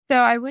So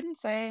I wouldn't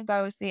say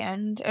that was the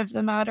end of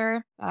the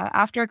matter.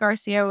 After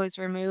Garcia was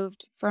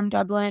removed from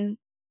Dublin,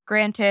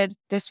 granted,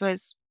 this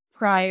was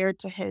prior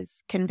to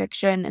his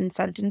conviction and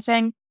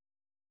sentencing,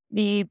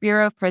 the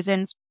Bureau of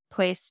Prisons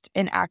placed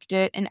an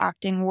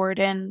acting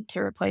warden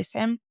to replace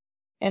him.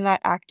 And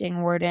that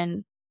acting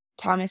warden,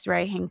 Thomas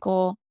Ray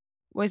Hinkle,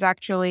 was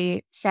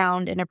actually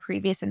found in a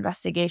previous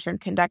investigation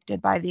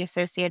conducted by the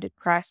Associated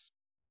Press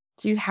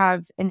to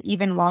have an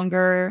even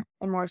longer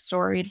and more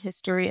storied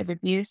history of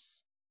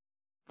abuse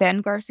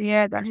than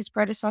Garcia, than his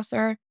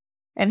predecessor.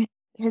 And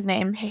his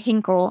name,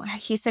 Hinkle,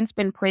 he's since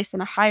been placed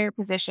in a higher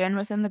position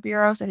within the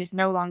Bureau, so he's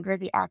no longer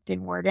the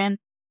acting warden.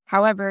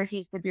 However,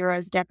 he's the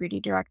Bureau's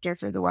deputy director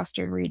for the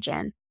Western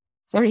region.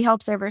 So he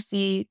helps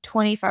oversee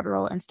 20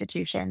 federal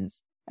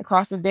institutions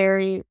across a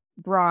very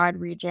broad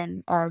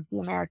region of the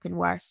American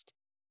West.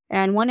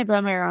 And one of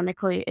them,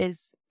 ironically,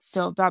 is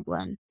still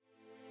Dublin.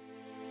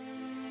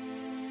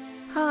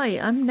 Hi,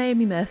 I'm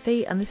Naomi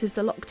Murphy, and this is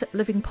the Locked Up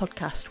Living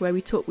podcast, where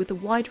we talk with a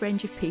wide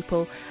range of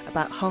people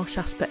about harsh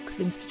aspects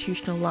of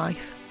institutional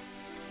life.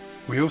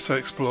 We also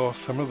explore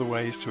some of the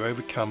ways to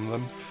overcome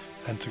them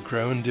and to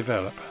grow and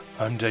develop.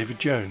 I'm David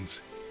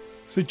Jones.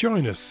 So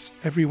join us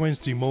every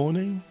Wednesday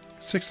morning,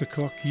 6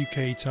 o'clock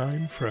UK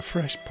time, for a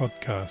fresh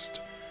podcast.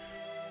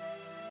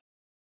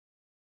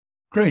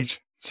 Great.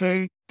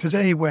 So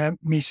today we're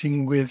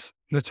meeting with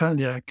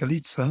Natalia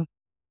Galicza.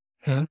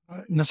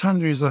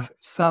 Natalia is a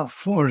South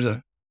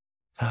Florida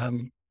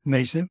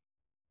native,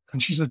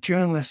 and she's a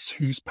journalist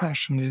whose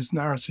passion is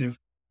narrative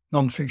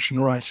nonfiction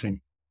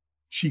writing.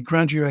 She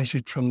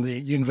graduated from the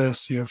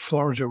University of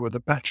Florida with a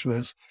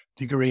bachelor's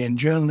degree in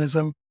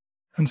journalism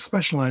and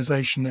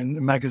specialization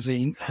in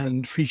magazine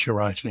and feature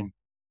writing.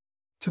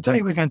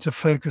 Today we're going to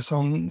focus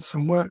on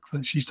some work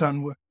that she's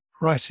done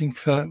writing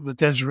for the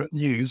Deseret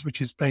News, which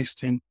is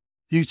based in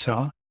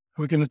Utah.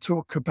 We're going to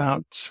talk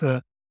about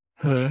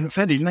her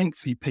fairly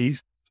lengthy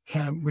piece,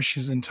 which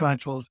is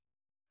entitled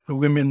The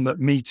Women That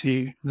Me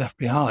Too Left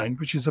Behind,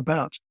 which is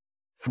about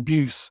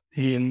abuse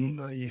in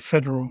the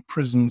federal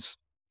prisons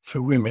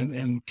for women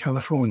in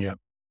California.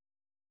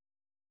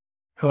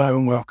 Hello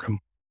and welcome.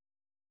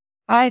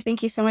 Hi,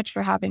 thank you so much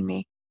for having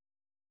me.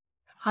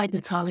 Hi,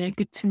 Natalia.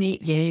 Good to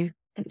meet you.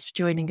 Thanks for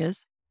joining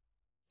us.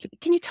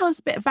 Can you tell us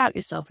a bit about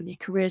yourself and your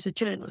career as a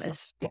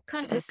journalist? What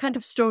kind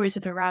of stories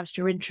have aroused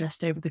your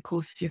interest over the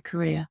course of your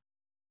career?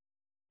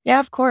 Yeah,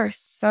 of course.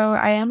 So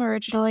I am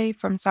originally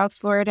from South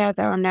Florida,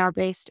 though I'm now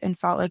based in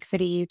Salt Lake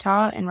City,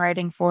 Utah, and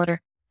writing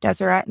for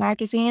Deseret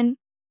magazine.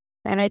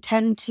 And I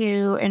tend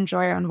to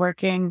enjoy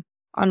working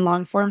on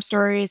long-form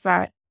stories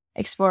that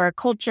explore a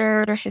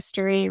culture,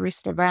 history,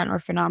 recent event, or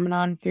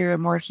phenomenon through a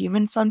more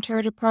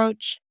human-centered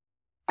approach.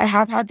 I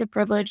have had the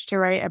privilege to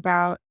write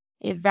about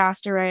a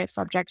vast array of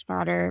subject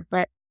matter,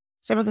 but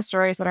some of the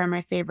stories that are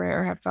my favorite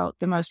or have felt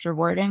the most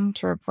rewarding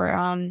to report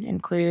on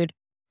include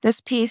this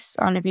piece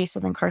on abuse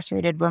of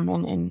incarcerated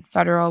women in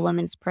federal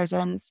women's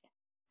prisons,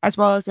 as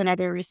well as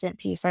another recent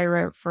piece I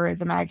wrote for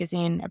the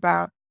magazine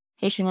about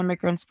Haitian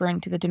immigrants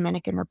fleeing to the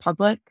Dominican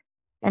Republic,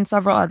 and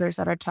several others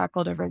that are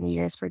tackled over the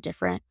years for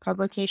different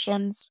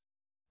publications.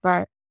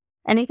 But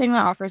anything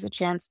that offers a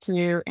chance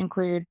to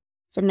include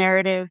some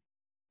narrative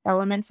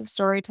elements of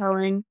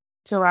storytelling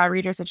to allow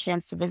readers a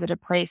chance to visit a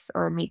place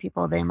or meet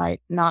people they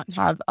might not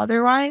have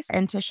otherwise,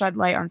 and to shed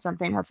light on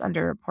something that's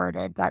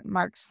underreported, that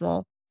marks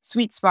the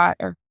sweet spot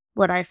of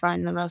what I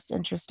find the most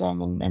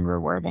interesting and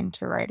rewarding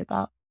to write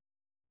about.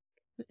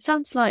 It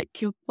sounds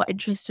like you're quite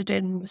interested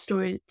in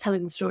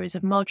telling the stories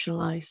of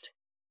marginalised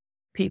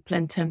people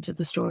in terms of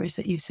the stories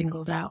that you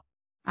singled out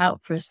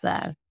for us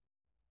there.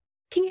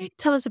 Can you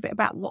tell us a bit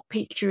about what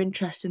piqued your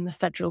interest in the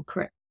Federal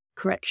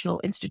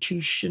Correctional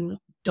Institution,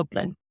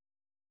 Dublin?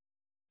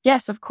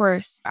 Yes, of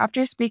course.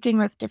 After speaking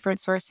with different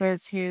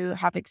sources who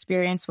have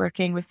experience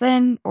working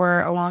within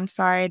or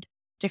alongside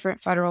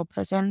different federal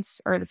prisons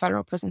or the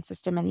federal prison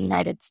system in the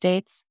United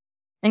States,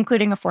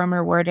 including a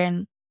former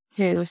warden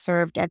who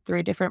served at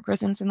 3 different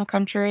prisons in the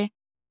country,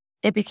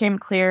 it became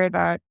clear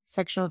that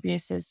sexual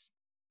abuse is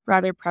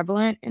rather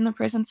prevalent in the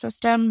prison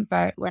system,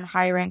 but when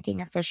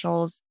high-ranking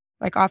officials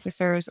like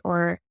officers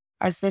or,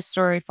 as this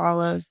story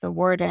follows, the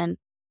warden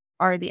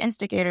are the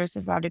instigators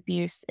of that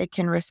abuse, it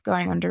can risk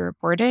going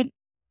underreported.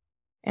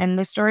 And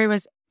the story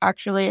was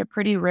actually a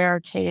pretty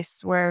rare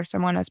case where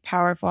someone as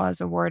powerful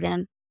as a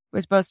warden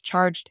was both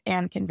charged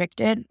and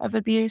convicted of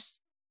abuse.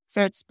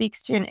 So it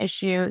speaks to an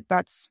issue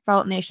that's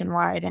felt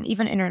nationwide and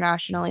even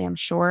internationally, I'm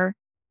sure.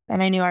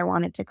 And I knew I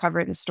wanted to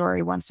cover the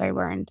story once I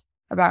learned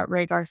about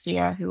Ray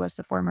Garcia, who was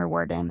the former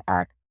warden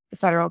at the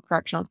Federal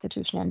Correctional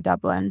Institution in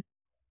Dublin,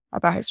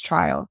 about his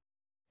trial.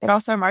 It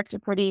also marked a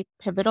pretty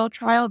pivotal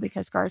trial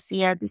because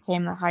Garcia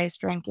became the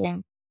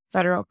highest-ranking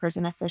federal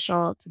prison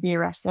official to be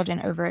arrested in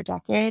over a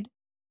decade.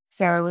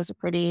 So it was a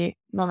pretty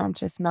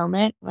momentous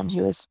moment when he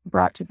was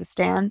brought to the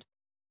stand.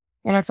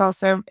 And it's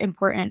also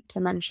important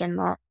to mention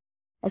that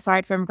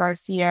aside from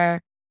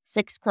Garcia,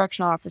 6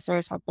 correctional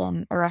officers have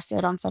been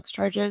arrested on sex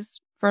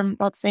charges from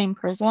that same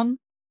prison.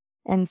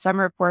 And some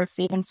reports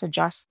even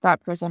suggest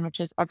that prison, which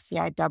is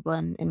FCI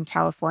Dublin in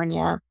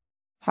California,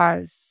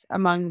 has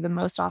among the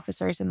most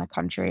officers in the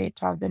country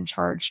to have been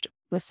charged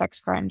with sex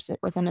crimes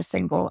within a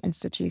single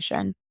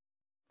institution.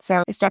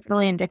 So it's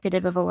definitely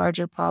indicative of a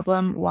larger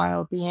problem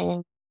while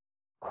being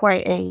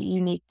quite a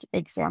unique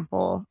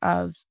example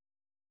of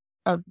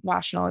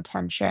national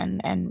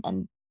attention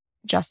and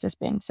justice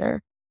being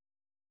served.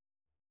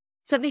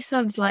 Certainly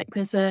sounds like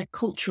there's a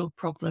cultural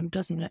problem,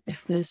 doesn't it?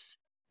 If there's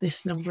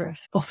this number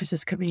of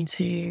officers coming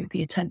to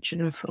the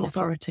attention of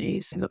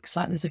authorities, it looks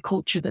like there's a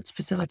culture that's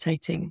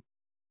facilitating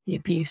the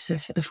abuse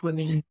of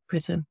women in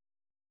prison.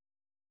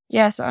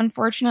 Yes,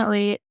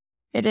 unfortunately,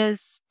 it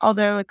is,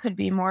 although it could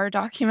be more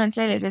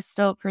documented, it is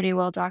still pretty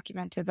well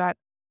documented that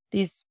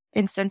these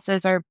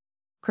instances are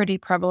pretty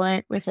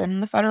prevalent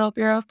within the Federal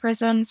Bureau of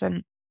Prisons.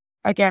 And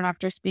again,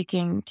 after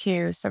speaking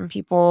to some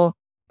people,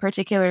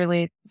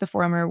 particularly the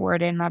former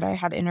warden that I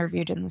had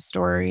interviewed in the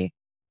story,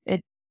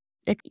 it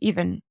it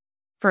even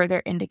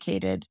further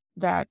indicated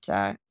that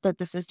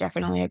this is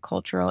definitely a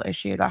cultural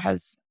issue that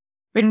has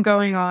been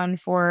going on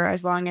for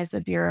as long as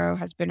the Bureau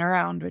has been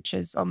around, which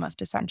is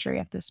almost a century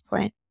at this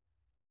point.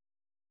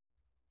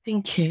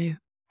 Thank you.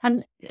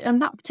 And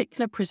that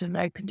particular prison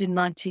opened in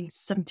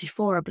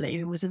 1974, I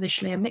believe, and was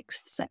initially a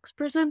mixed-sex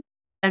prison,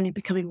 only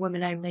becoming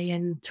women only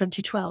in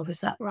 2012.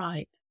 Is that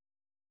right?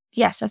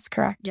 Yes, that's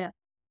correct. Yeah.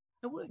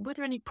 Were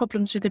there any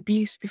problems with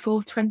abuse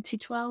before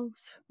 2012?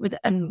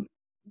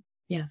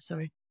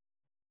 Sorry.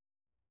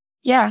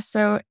 Yeah,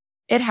 so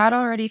it had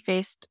already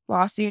faced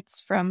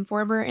lawsuits from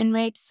former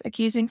inmates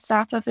accusing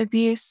staff of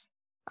abuse.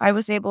 I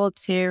was able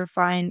to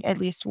find at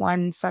least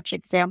one such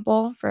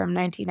example from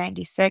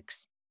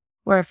 1996,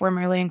 where a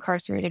formerly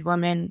incarcerated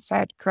woman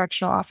said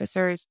correctional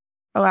officers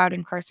allowed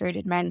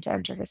incarcerated men to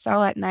enter her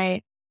cell at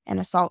night and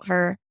assault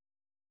her.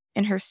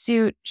 In her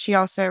suit, she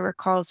also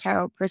recalls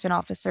how prison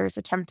officers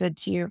attempted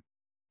to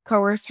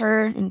coerce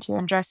her into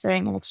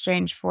undressing in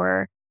exchange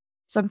for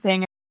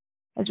something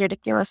as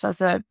ridiculous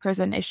as a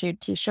prison-issued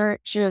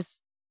T-shirt. She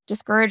was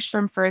discouraged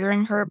from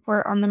furthering her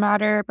report on the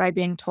matter by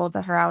being told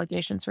that her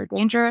allegations were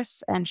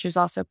dangerous, and she was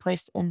also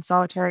placed in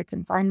solitary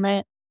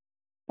confinement.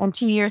 And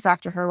 2 years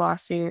after her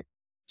lawsuit,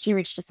 she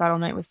reached a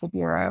settlement with the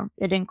Bureau.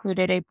 It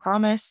included a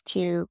promise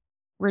to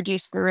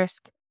reduce the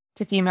risk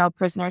to female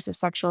prisoners of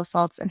sexual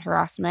assaults and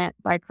harassment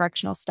by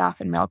correctional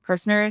staff and male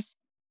prisoners,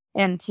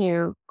 and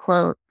to,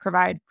 quote,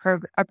 provide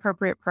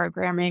appropriate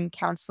programming,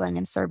 counseling,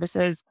 and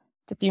services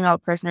to female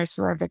prisoners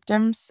who are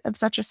victims of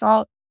such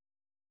assault.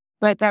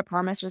 But that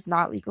promise was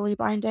not legally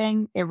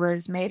binding. It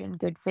was made in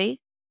good faith,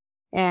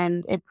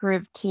 and it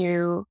proved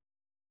to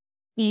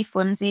be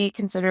flimsy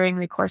considering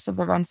the course of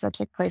events that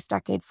took place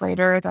decades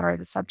later that are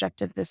the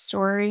subject of this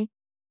story.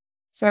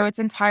 So it's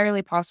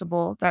entirely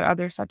possible that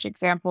other such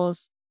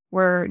examples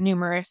were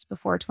numerous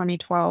before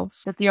 2012,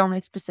 but the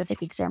only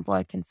specific example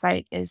I can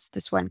cite is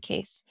this one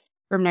case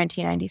from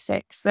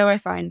 1996, though I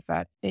find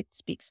that it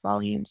speaks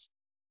volumes.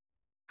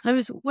 I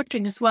was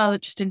wondering as well,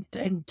 just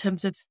in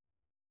terms of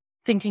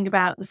thinking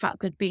about the fact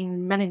there'd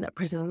been men in that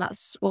prison, and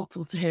that's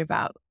awful to hear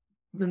about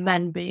the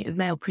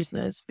male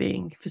prisoners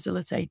being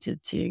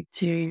facilitated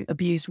to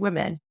abuse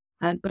women.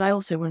 But I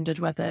also wondered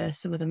whether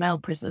some of the male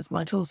prisoners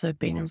might also have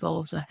been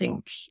involved. I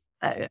think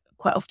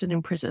quite often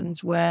in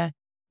prisons we're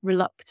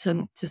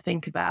reluctant to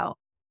think about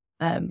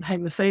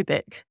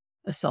homophobic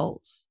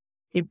assaults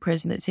in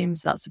prison. It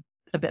seems that's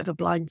a bit of a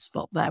blind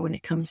spot there when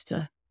it comes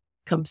to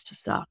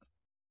staff.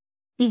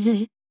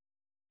 Mhm.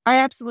 I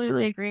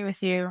absolutely agree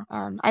with you.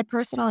 I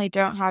personally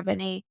don't have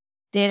any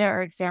data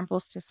or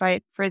examples to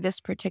cite for this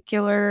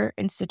particular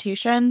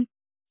institution,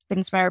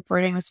 since my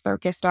reporting was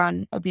focused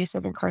on abuse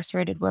of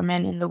incarcerated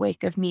women in the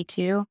wake of Me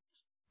Too.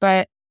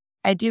 But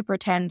I do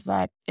pretend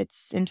that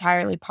it's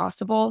entirely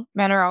possible.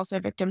 Men are also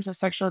victims of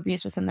sexual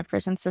abuse within the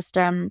prison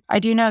system. I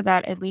do know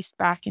that at least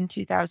back in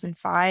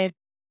 2005,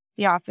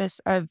 the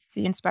Office of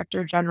the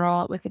Inspector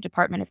General with the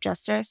Department of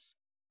Justice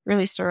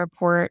released a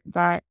report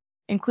that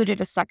included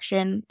a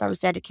section that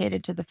was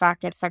dedicated to the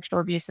fact that sexual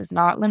abuse is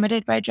not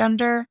limited by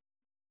gender.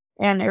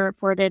 And it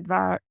reported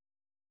that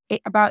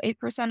about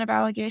 8% of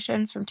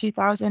allegations from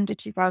 2000 to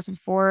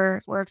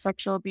 2004 were of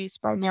sexual abuse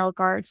by male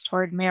guards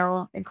toward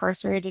male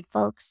incarcerated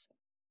folks.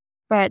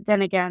 But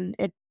then again,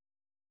 it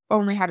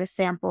only had a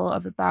sample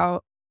of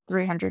about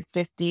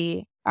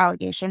 350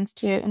 allegations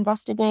to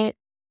investigate.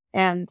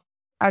 And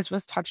as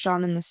was touched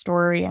on in the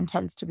story and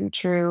tends to be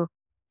true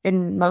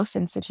in most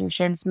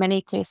institutions,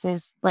 many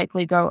cases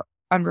likely go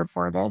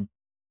unreported,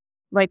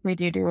 likely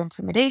due to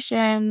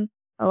intimidation,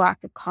 a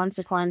lack of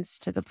consequence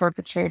to the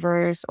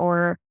perpetrators,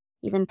 or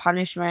even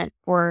punishment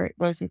for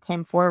those who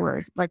came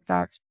forward, like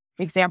that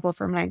example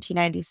from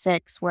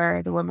 1996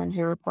 where the woman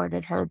who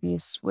reported her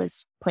abuse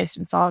was placed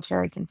in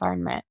solitary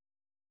confinement.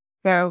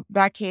 So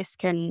that case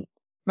can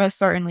most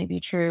certainly be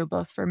true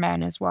both for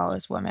men as well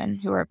as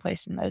women who are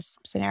placed in those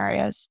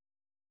scenarios.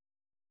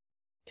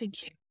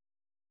 Thank you.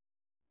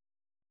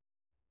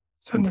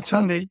 So,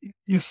 Natalia,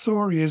 your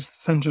story is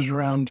centered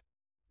around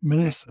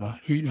Melissa,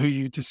 who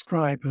you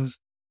describe as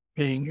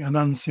being an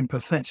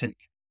unsympathetic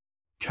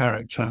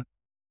character.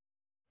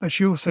 But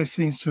she also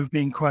seems to have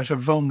been quite a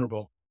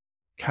vulnerable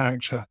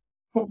character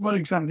What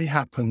exactly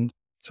happened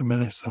to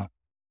Melissa?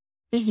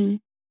 Hmm.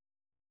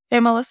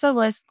 So Melissa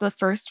was the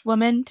first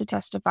woman to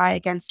testify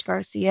against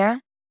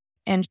Garcia,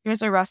 and she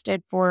was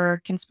arrested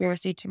for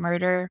conspiracy to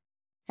murder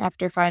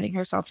after finding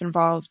herself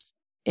involved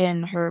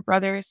in her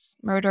brother's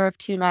murder of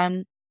two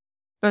men.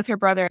 Both her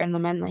brother and the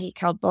men that he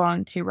killed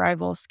belonged to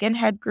rival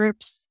skinhead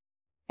groups.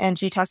 And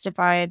she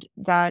testified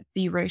that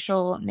the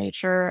racial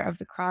nature of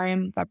the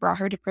crime that brought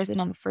her to prison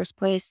in the first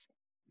place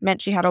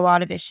meant she had a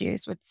lot of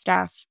issues with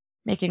staff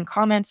making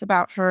comments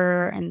about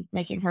her and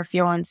making her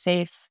feel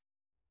unsafe,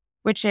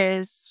 which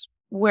is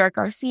where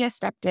Garcia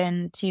stepped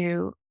in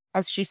to,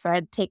 as she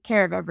said, take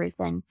care of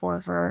everything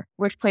for her,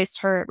 which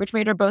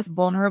made her both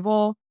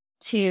vulnerable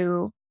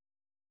to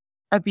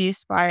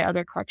abuse by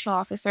other correctional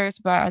officers,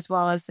 but as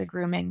well as the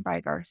grooming by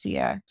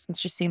Garcia, since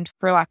she seemed,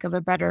 for lack of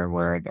a better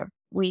word, a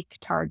weak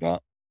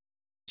target.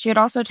 She had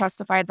also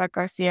testified that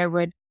Garcia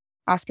would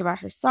ask about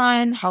her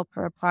son, help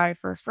her apply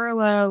for a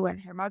furlough when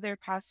her mother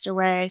passed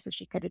away so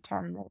she could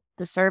attend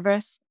the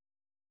service.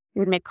 He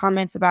would make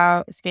comments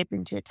about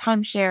escaping to a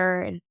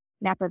timeshare in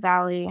Napa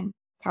Valley in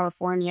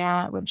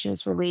California when she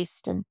was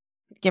released and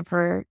give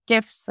her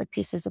gifts like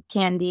pieces of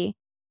candy.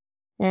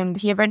 And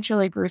he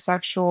eventually grew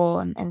sexual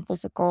and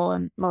physical,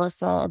 and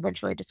Melissa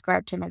eventually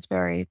described him as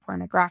very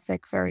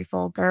pornographic, very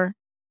vulgar.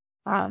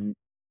 Um,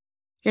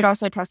 he had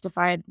also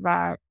testified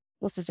that,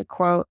 this is a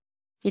quote,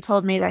 he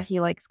told me that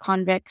he likes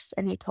convicts,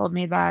 and he told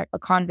me that a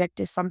convict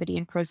is somebody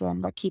in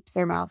prison that keeps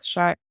their mouth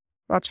shut,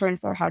 that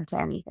turns their head to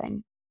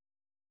anything.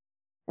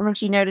 And when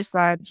she noticed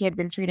that he had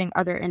been treating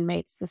other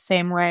inmates the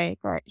same way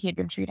that he had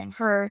been treating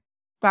her,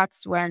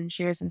 that's when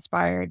she was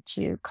inspired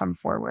to come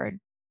forward.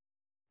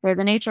 So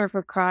the nature of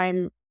her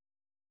crime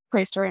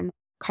placed her in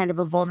kind of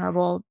a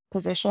vulnerable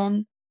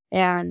position,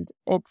 and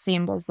it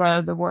seemed as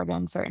though the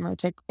warden certainly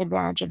took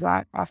advantage of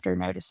that after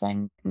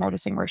noticing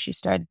where she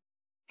stood.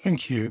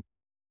 Thank you.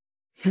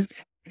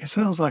 It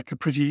sounds like a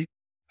pretty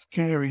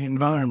scary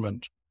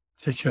environment,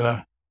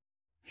 particular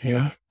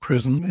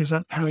prison. Is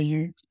that how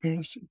you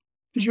experienced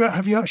it?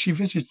 Have you actually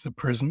visited the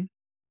prison?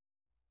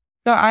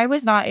 So I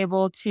was not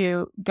able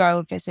to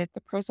go visit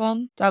the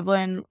prison.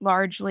 Dublin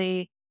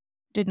largely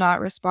did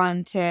not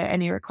respond to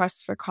any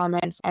requests for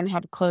comments and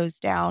had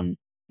closed down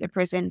the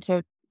prison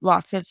to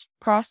lots of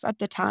press at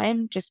the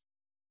time, just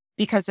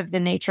because of the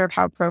nature of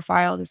how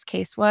profile this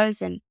case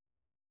was and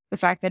the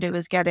fact that it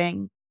was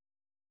getting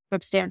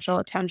substantial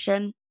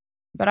attention.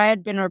 But I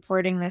had been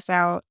reporting this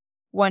out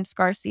once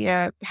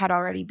Garcia had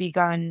already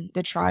begun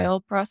the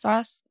trial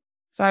process.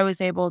 So I was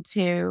able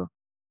to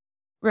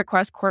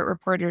request court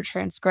reporter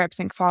transcripts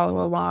and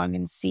follow along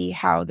and see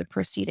how the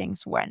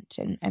proceedings went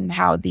and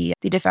how the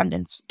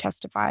defendants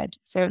testified.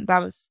 So that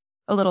was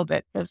a little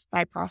bit of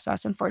my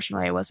process.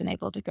 Unfortunately, I wasn't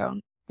able to go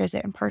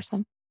visit in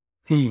person.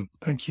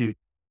 Thank you.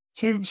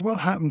 So what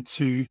happened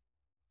to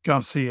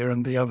Garcia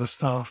and the other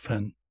staff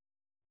then?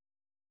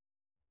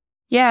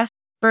 Yes,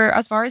 for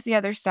as far as the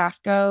other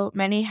staff go,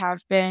 many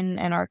have been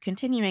and are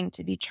continuing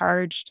to be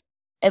charged,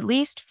 at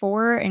least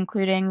four,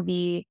 including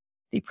the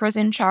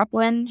prison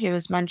chaplain who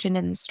was mentioned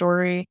in the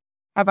story,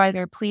 have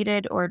either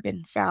pleaded or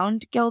been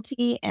found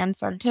guilty and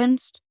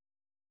sentenced.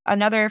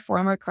 Another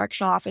former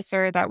correctional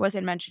officer that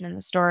wasn't mentioned in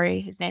the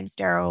story, whose name's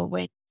Daryl,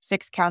 with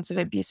 6 counts of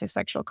abusive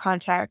sexual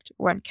contact,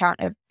 1 count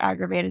of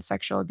aggravated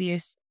sexual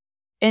abuse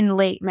in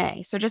late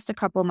May, so just a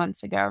couple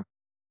months ago.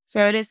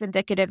 So it is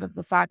indicative of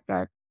the fact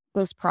that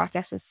this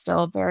process is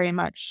still very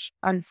much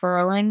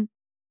unfurling.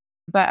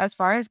 But as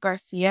far as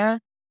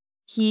Garcia,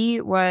 he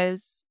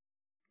was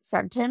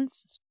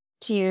sentenced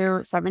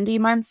to 70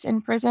 months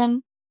in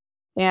prison,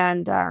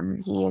 and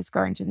he is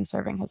going to be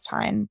serving his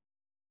time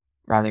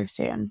rather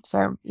soon.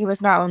 So he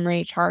was not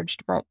only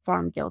charged, but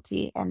found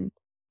guilty and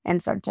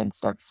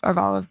sentenced of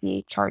all of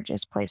the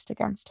charges placed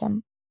against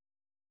him.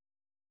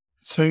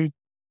 So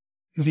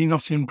is he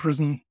not in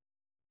prison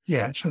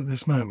yet at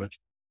this moment?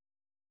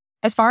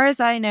 As far as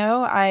I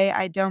know,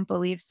 I don't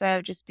believe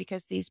so, just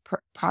because these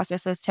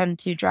processes tend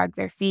to drag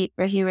their feet,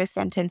 but he was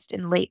sentenced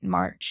in late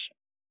March.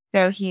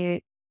 So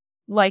he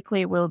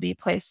likely will be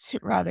placed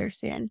rather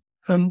soon.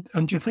 And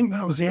do you think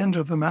that was the end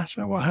of the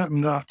matter? What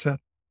happened after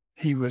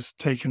he was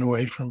taken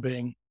away from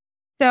being?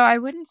 So I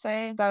wouldn't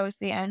say that was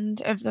the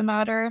end of the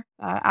matter.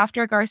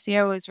 After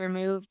Garcia was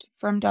removed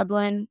from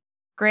Dublin,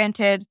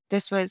 granted,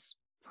 this was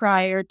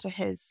prior to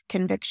his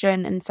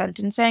conviction and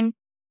sentencing,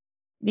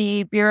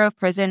 the Bureau of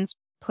Prisons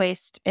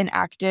placed an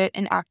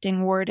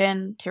acting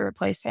warden to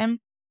replace him.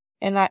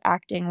 And that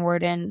acting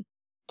warden,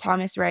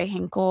 Thomas Ray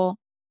Hinkle,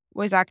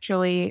 was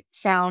actually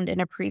found in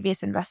a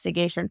previous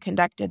investigation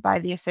conducted by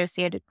the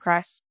Associated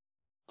Press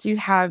to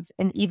have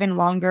an even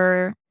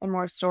longer and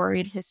more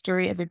storied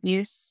history of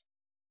abuse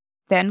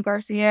than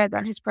Garcia,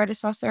 than his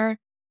predecessor.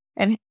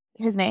 And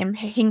his name,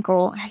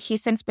 Hinkle,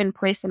 he's since been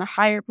placed in a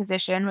higher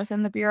position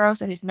within the Bureau,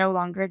 so he's no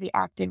longer the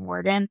acting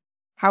warden.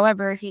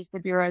 However, he's the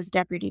Bureau's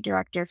deputy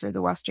director for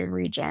the Western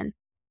region.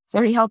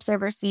 So he helps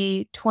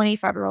oversee 20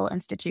 federal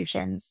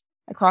institutions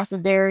across a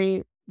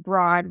very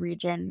broad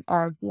region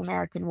of the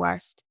American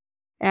West.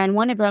 And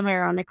one of them,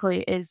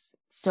 ironically, is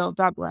still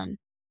Dublin.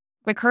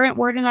 The current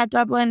warden at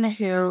Dublin,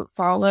 who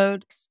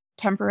followed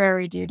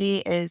temporary duty,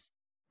 is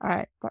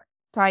Taisha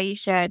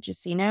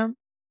Jacino.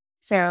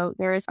 So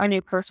there is a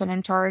new person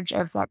in charge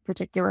of that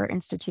particular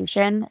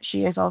institution.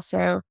 She is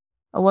also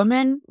a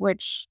woman,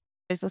 which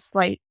is a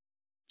slight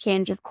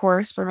change of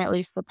course from at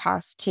least the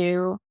past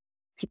two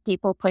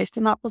people placed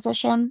in that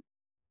position.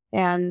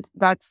 And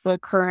that's the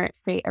current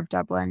fate of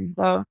Dublin,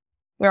 though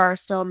there are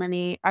still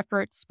many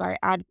efforts by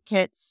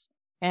advocates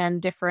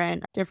and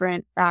different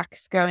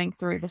acts going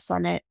through the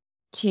Senate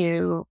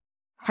to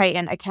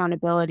heighten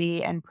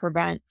accountability and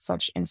prevent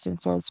such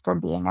instances from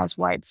being as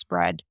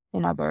widespread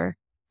in other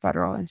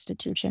federal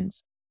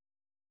institutions.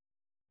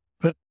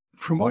 But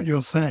from what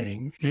you're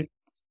saying, it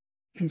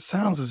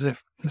sounds as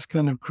if this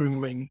kind of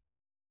grooming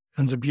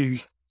and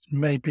abuse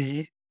may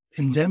be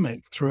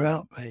endemic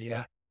throughout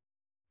the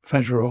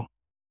federal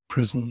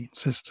prison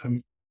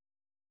system.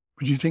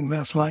 Would you think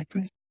that's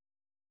likely?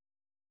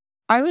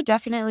 I would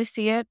definitely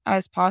see it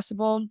as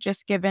possible,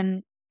 just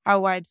given how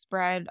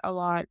widespread a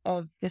lot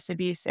of this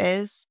abuse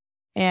is,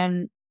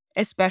 and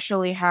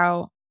especially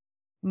how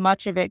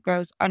much of it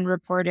goes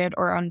unreported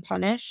or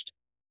unpunished.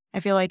 I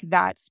feel like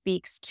that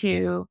speaks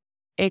to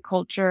a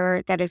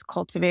culture that is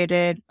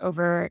cultivated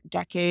over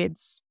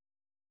decades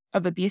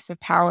of abuse of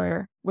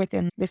power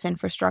within this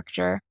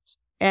infrastructure.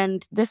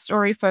 And this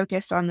story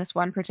focused on this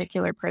one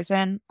particular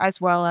prison, as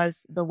well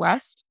as the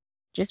West,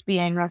 just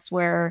being that's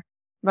where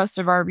most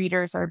of our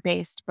readers are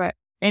based. But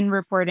in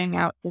reporting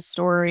out the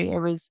story, it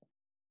was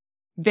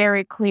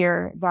very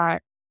clear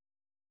that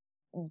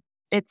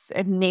it's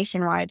a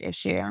nationwide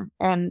issue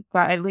and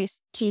that at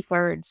least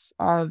 2/3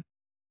 of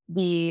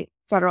the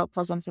federal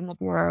prisons in the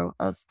Bureau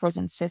of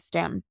Prison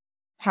System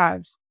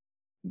have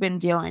been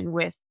dealing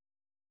with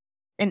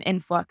an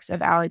influx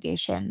of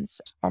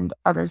allegations and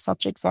other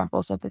such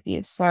examples of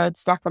abuse. So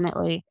it's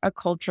definitely a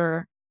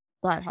culture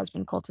that has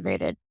been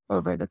cultivated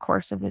over the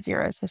course of the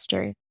Bureau's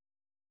history.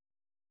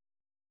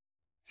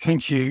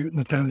 Thank you,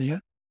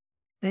 Natalia.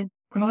 When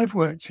I've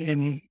worked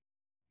in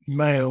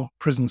male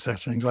prison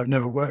settings, I've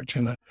never worked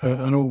in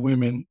an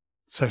all-women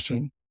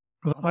setting,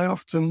 but I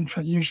often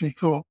usually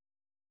thought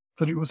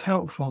that it was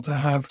helpful to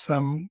have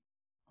some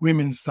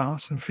women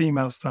staff and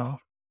female staff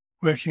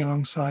working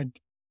alongside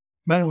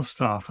male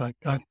staff. I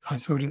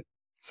thought it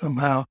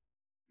somehow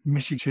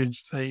mitigated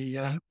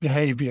the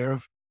behaviour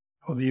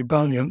or the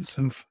ebullience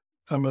of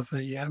some of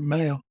the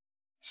male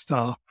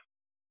staff.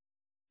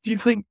 Do you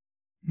think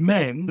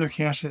men,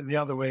 looking at it the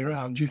other way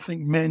around, do you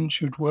think men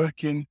should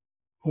work in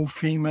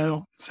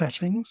all-female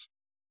settings?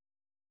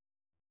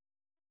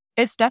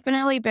 It's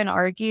definitely been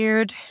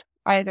argued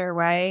either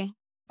way.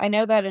 I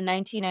know that a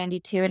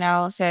 1992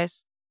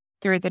 analysis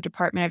through the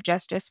Department of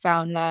Justice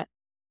found that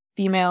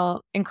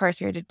female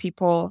incarcerated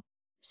people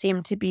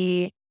seemed to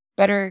be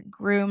better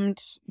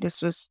groomed,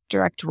 this was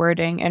direct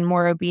wording, and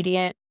more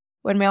obedient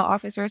when male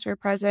officers were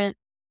present,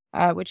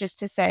 which is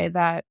to say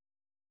that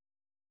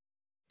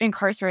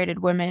incarcerated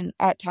women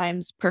at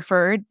times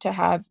preferred to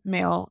have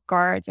male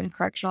guards and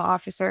correctional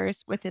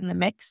officers within the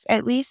mix,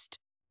 at least.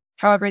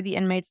 However, the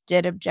inmates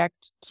did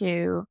object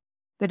to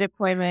the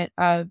deployment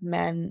of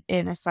men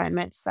in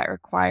assignments that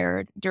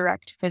required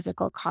direct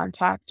physical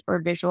contact or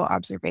visual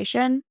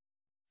observation.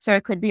 So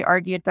it could be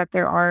argued that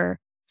there are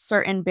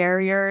certain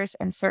barriers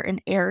and certain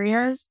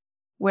areas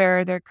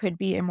where there could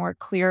be a more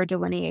clear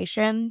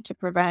delineation to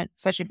prevent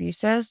such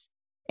abuses.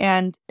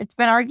 And it's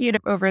been argued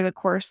over the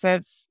course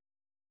of,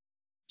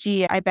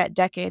 I bet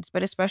decades,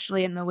 but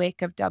especially in the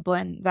wake of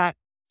Dublin, that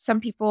some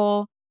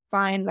people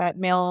find that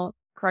male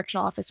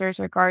correctional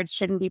officers or guards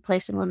shouldn't be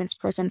placed in women's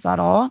prisons at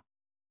all.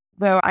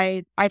 Though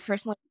I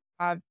personally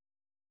have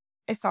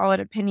a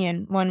solid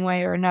opinion one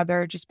way or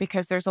another, just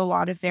because there's a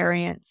lot of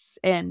variance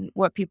in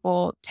what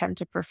people tend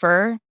to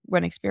prefer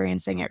when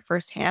experiencing it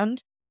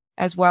firsthand,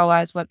 as well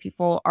as what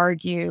people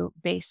argue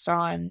based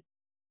on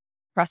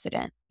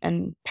precedent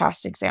and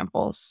past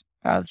examples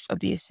of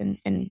abuse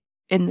in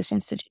this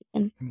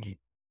institution.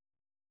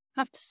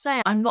 I have to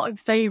say, I'm not in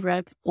favour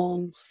of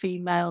all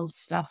female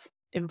staff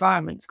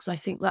environments because I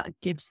think that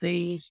gives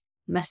the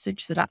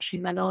message that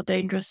actually men are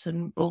dangerous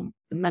and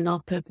men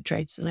are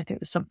perpetrators. And I think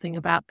there's something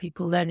about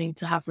people learning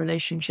to have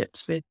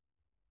relationships with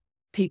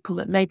people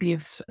that maybe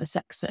have a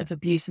sex that have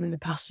abused them in the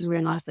past and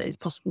realise that it's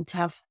possible to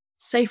have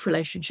safe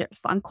relationships.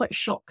 But I'm quite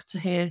shocked to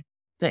hear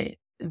that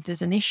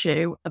there's an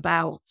issue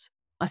about,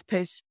 I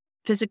suppose,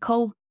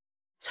 physical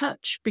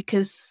touch,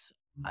 because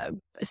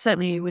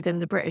certainly within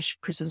the British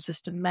prison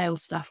system, male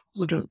staff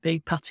wouldn't be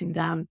patting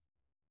down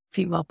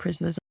female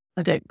prisoners,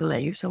 I don't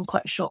believe. So I'm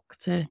quite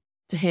shocked to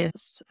hear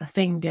it's a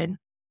thing in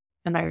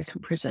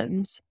American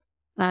prisons.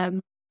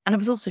 And I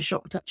was also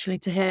shocked actually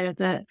to hear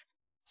that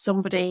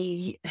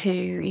somebody who,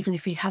 even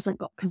if he hasn't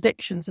got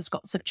convictions, has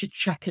got such a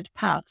checkered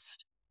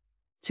past,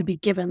 to be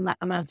given that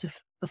amount of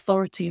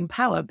authority and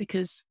power,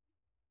 because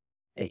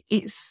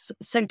it's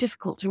so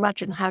difficult to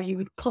imagine how you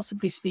would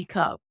possibly speak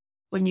up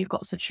when you've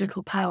got such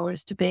little power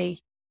as to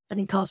be an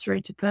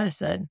incarcerated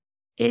person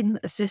in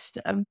a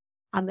system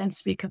and then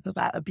speak up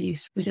about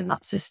abuse within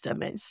that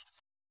system.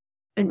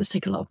 It must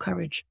take a lot of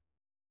courage.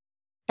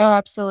 Oh,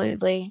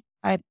 absolutely.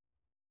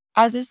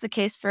 As is the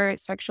case for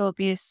sexual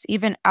abuse,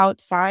 even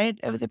outside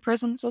of the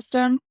prison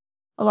system,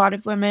 a lot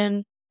of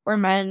women or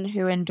men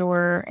who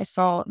endure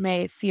assault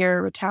may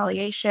fear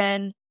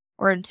retaliation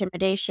or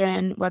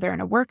intimidation, whether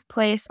in a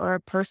workplace or a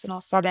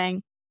personal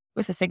setting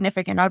with a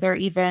significant other,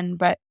 even.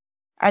 But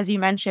as you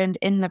mentioned,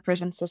 in the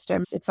prison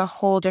systems, it's a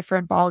whole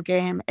different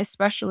ballgame,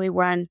 especially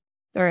when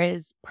there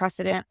is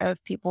precedent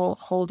of people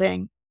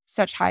holding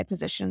such high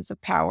positions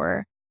of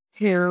power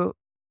who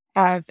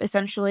have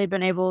essentially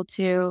been able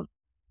to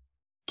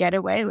get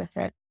away with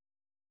it.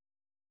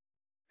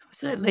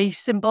 Certainly,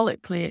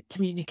 symbolically, it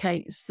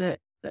communicates that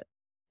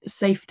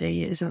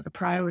safety isn't a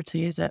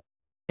priority, is it?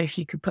 If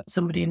you could put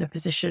somebody in a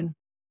position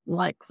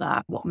like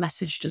that, what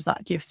message does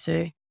that give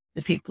to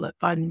the people that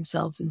find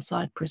themselves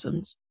inside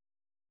prisons?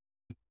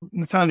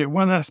 Natalia,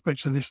 one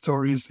aspect of this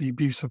story is the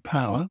abuse of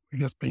power.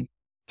 We've just been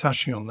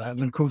touching on that.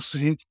 And of course,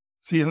 you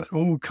see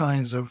all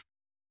kinds of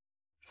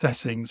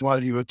settings.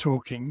 While you were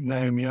talking,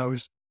 Naomi, I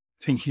was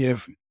thinking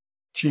of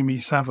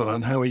Jimmy Savile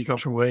and how he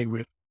got away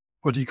with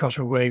what he got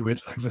away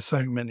with over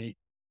so many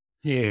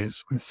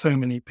years, with so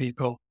many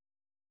people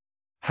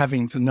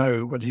having to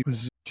know what he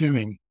was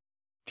doing.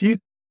 Do you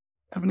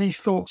have any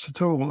thoughts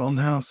at all on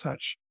how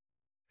such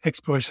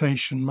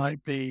exploitation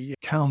might be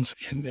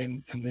counted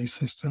in these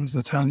systems,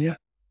 Natalia?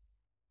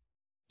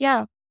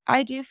 Yeah,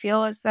 I do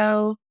feel as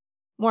though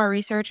more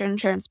research and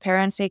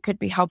transparency could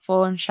be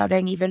helpful in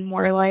shedding even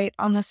more light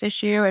on this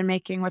issue and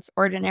making what's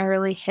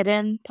ordinarily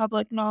hidden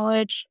public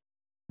knowledge.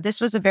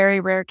 This was a very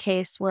rare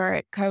case where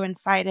it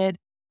coincided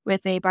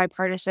with a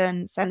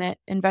bipartisan Senate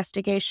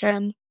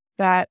investigation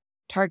that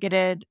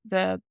targeted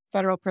the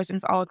federal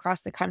prisons all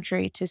across the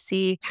country to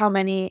see how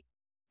many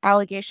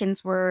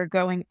allegations were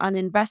going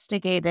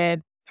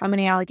uninvestigated, how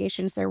many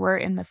allegations there were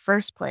in the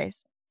first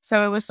place.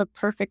 So it was a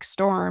perfect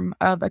storm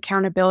of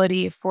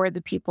accountability for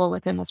the people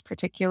within this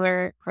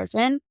particular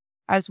prison,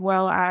 as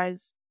well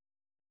as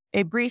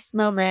a brief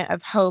moment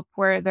of hope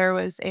where there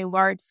was a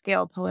large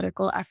scale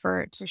political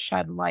effort to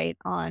shed light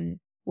on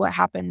what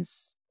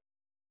happens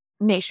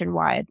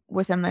nationwide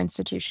within the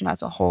institution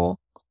as a whole.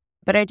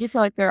 But I do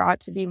feel like there ought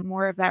to be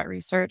more of that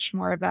research,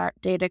 more of that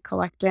data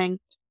collecting.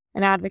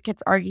 And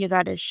advocates argue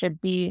that it should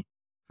be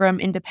from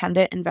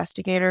independent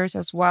investigators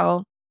as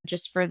well,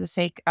 just for the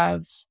sake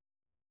of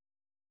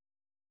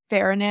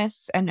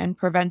fairness and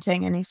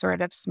preventing any sort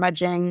of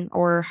smudging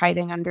or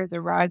hiding under the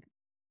rug.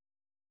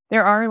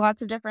 There are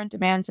lots of different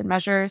demands and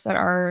measures that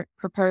are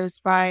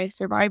proposed by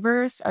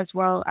survivors as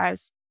well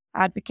as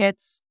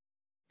advocates,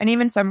 and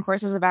even some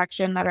courses of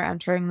action that are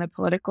entering the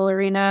political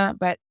arena.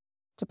 But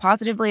to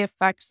positively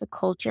affect the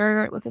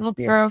culture within the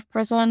Bureau of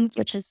Prisons,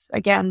 which has,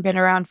 again, been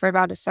around for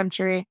about a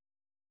century,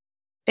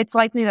 it's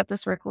likely that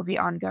this work will be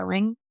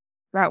ongoing.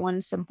 That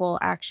one simple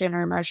action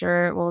or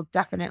measure will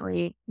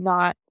definitely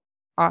not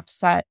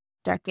offset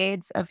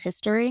decades of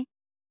history,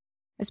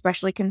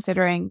 especially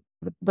considering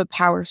the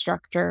power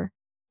structure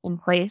in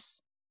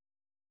place.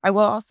 I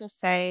will also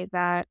say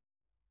that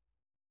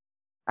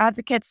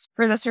advocates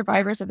for the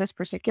survivors of this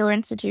particular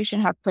institution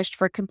have pushed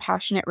for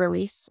compassionate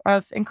release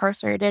of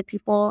incarcerated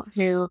people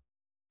who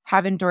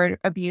have endured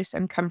abuse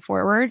and come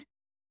forward.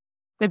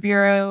 The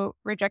Bureau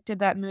rejected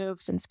that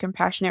move since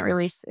compassionate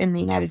release in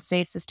the United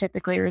States is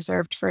typically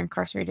reserved for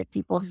incarcerated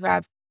people who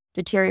have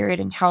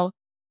deteriorating health.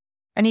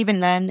 And even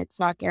then, it's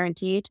not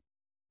guaranteed.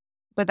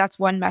 But that's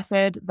one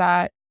method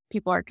that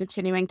people are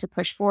continuing to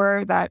push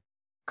for that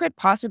could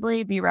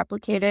possibly be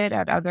replicated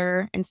at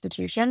other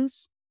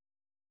institutions.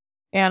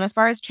 And as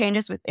far as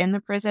changes within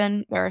the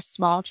prison, there are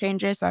small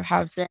changes that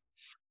have been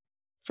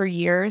for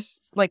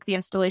years, like the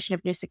installation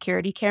of new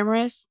security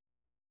cameras.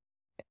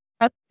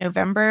 At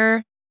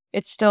November,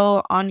 it's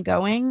still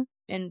ongoing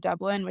in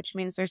Dublin, which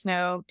means there's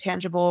no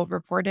tangible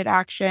reported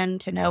action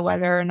to know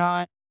whether or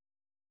not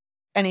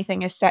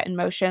anything is set in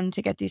motion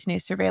to get these new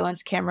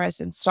surveillance cameras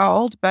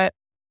installed. But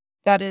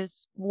that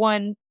is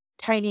one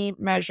tiny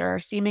measure,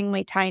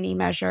 seemingly tiny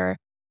measure,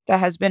 that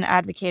has been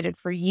advocated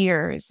for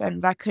years,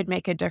 and that could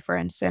make a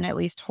difference in at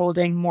least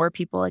holding more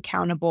people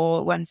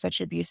accountable when such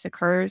abuse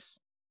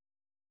occurs.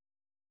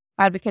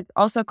 Advocates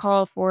also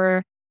call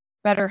for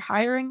better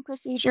hiring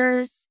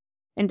procedures,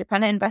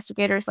 independent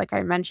investigators, like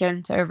I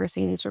mentioned, to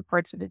oversee these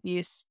reports of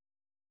abuse.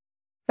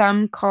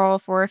 Some call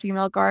for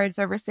female guards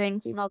overseeing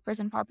female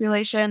prison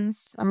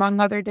populations, among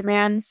other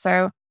demands.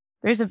 So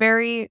there's a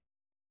very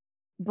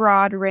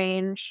broad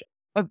range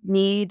of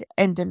need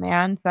and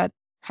demand that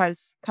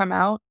has come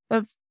out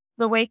of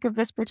the wake of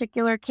this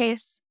particular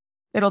case.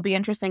 It'll be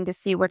interesting to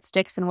see what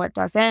sticks and what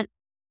doesn't.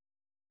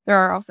 There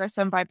are also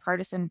some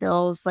bipartisan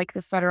bills like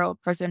the Federal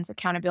Prisons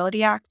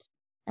Accountability Act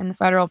and the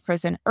Federal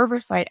Prison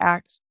Oversight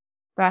Act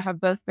that have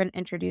both been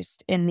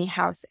introduced in the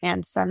House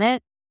and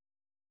Senate.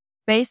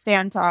 They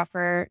stand to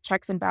offer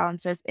checks and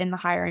balances in the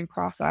hiring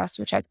process,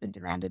 which has been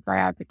demanded by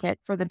advocate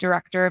for the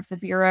director of the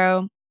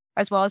Bureau,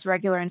 as well as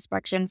regular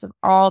inspections of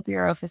all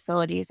Bureau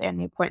facilities and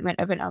the appointment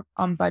of an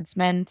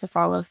ombudsman to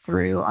follow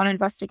through on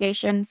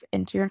investigations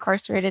into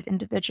incarcerated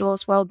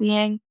individuals'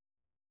 well-being.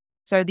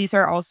 So these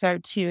are also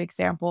two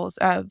examples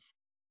of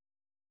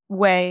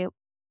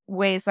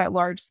ways that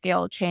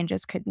large-scale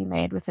changes could be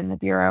made within the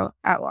Bureau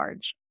at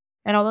large.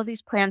 And although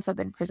these plans have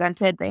been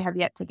presented, they have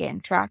yet to gain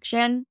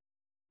traction,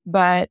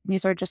 but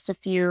these are just a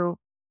few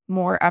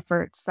more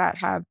efforts that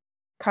have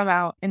come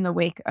out in the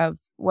wake of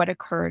what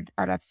occurred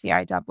at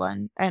FCI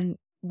Dublin and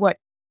what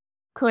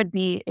could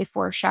be a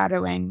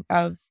foreshadowing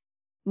of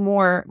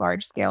more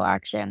large-scale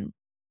action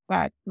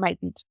that might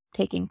be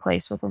taking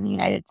place within the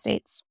United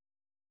States.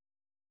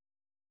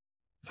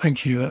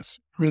 Thank you. That's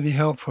really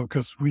helpful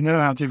because we know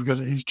how difficult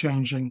it is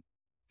changing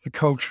the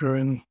culture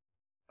in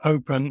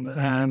open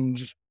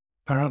and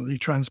apparently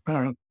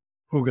transparent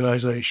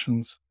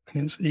organizations.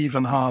 And it's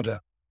even harder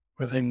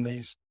within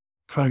these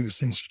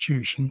closed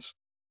institutions.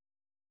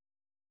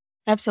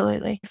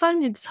 Absolutely.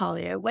 Finally,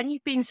 Natalia, when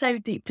you've been so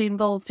deeply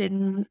involved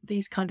in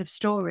these kind of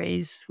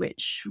stories,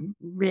 which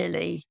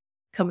really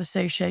come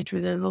associated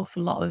with an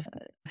awful lot of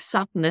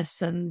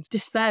sadness and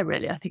despair,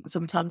 really, I think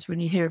sometimes when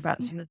you hear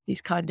about some of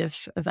these kind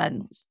of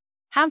events,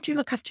 how do you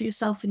look after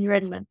yourself and your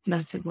own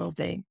mental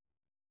well-being?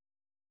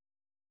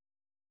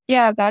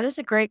 Yeah, that is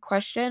a great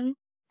question.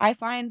 I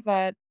find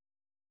that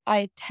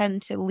I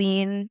tend to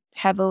lean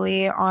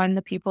heavily on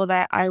the people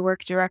that I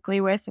work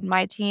directly with in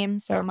my team.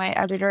 So, my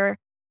editor,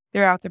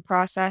 throughout the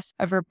process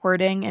of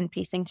reporting and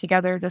piecing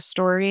together the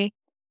story,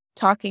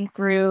 talking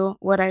through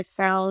what I've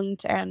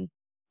found and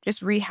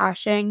just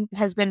rehashing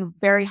has been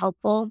very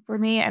helpful for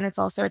me. And it's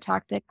also a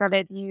tactic that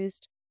I've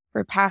used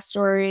for past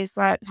stories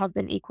that have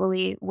been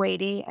equally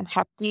weighty and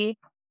hefty.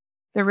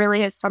 There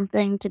really is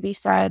something to be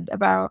said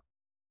about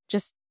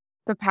just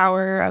the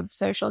power of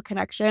social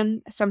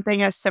connection.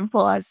 Something as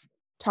simple as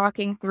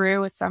talking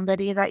through with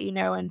somebody that you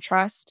know and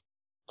trust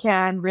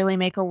can really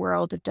make a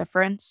world of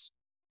difference.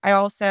 I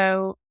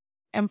also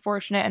am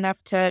fortunate enough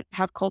to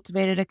have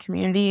cultivated a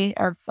community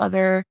of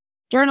other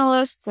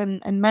journalists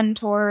and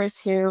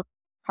mentors who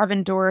have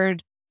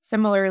endured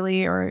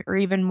similarly or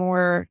even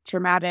more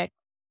traumatic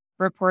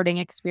reporting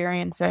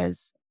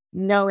experiences,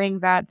 knowing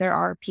that there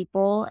are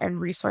people and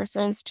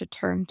resources to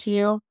turn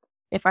to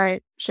if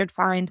I should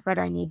find that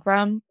I need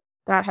them.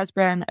 That has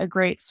been a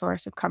great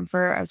source of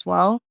comfort as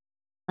well.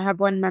 I have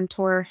one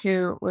mentor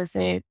who was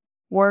a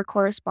war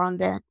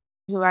correspondent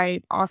who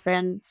I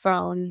often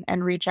phone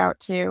and reach out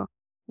to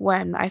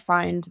when I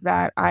find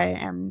that I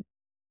am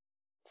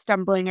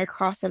stumbling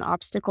across an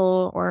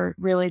obstacle or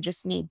really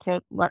just need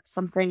to let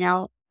something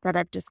out that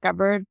I've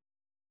discovered.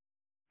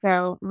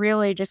 So,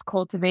 really, just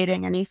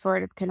cultivating any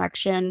sort of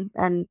connection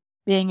and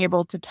being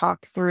able to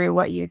talk through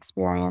what you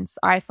experience,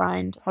 I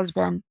find has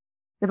been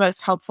the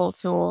most helpful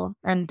tool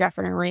and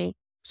definitely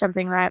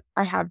something that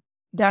I have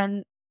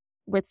done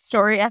with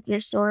story after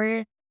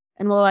story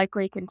and will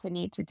likely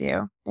continue to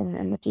do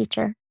in the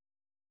future.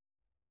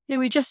 Yeah,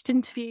 we just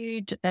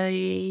interviewed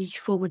a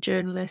former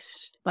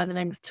journalist by the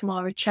name of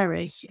Tamara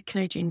Cherry, a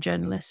Canadian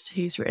journalist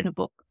who's written a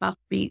book about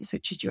beats,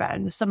 which is due out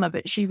in the summer,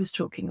 but she was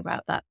talking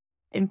about that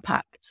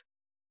impact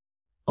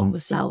on the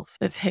self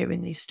of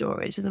hearing these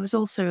stories. And there was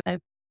also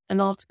an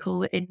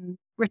article in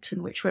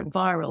Britain which went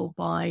viral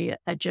by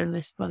a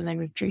journalist by the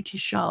name of Jyoti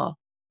Shah,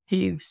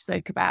 who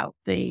spoke about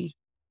the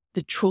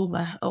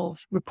trauma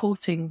of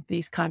reporting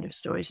these kind of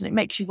stories. And it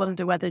makes you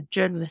wonder whether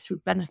journalists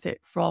would benefit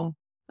from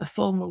a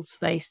formal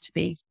space to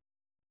be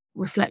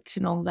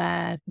reflecting on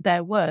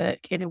their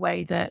work in a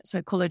way that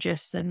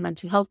psychologists and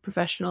mental health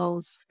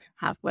professionals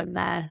have when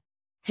they're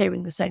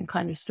hearing the same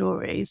kind of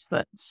stories,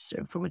 but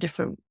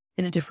from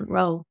in a different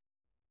role.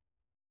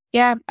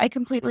 Yeah, I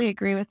completely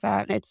agree with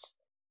that. It's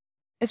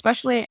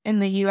especially in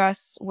the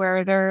US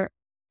where there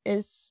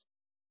is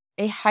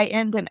a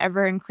heightened and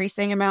ever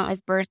increasing amount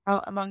of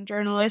burnout among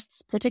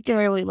journalists,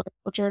 particularly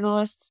local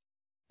journalists.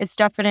 It's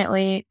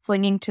definitely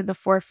flinging to the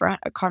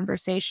forefront a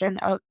conversation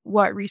of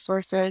what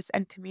resources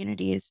and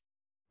communities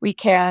we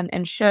can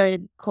and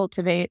should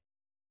cultivate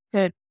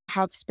to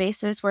have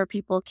spaces where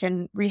people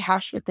can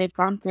rehash what they've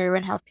gone through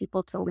and have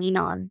people to lean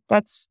on.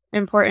 That's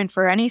important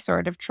for any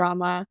sort of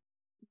trauma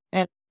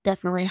and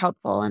definitely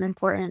helpful and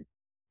important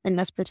in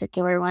this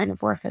particular line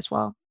of work as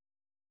well.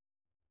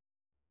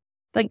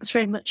 Thanks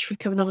very much for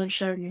coming on and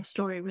sharing your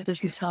story with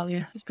us,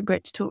 Natalia. It's been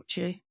great to talk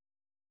to you.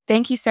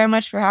 Thank you so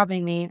much for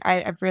having me.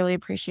 I've really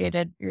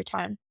appreciated your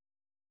time.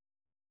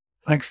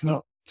 Thanks a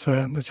lot,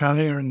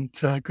 Natalia, and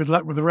good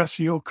luck with the rest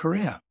of your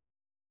career.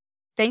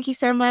 Thank you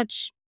so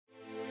much.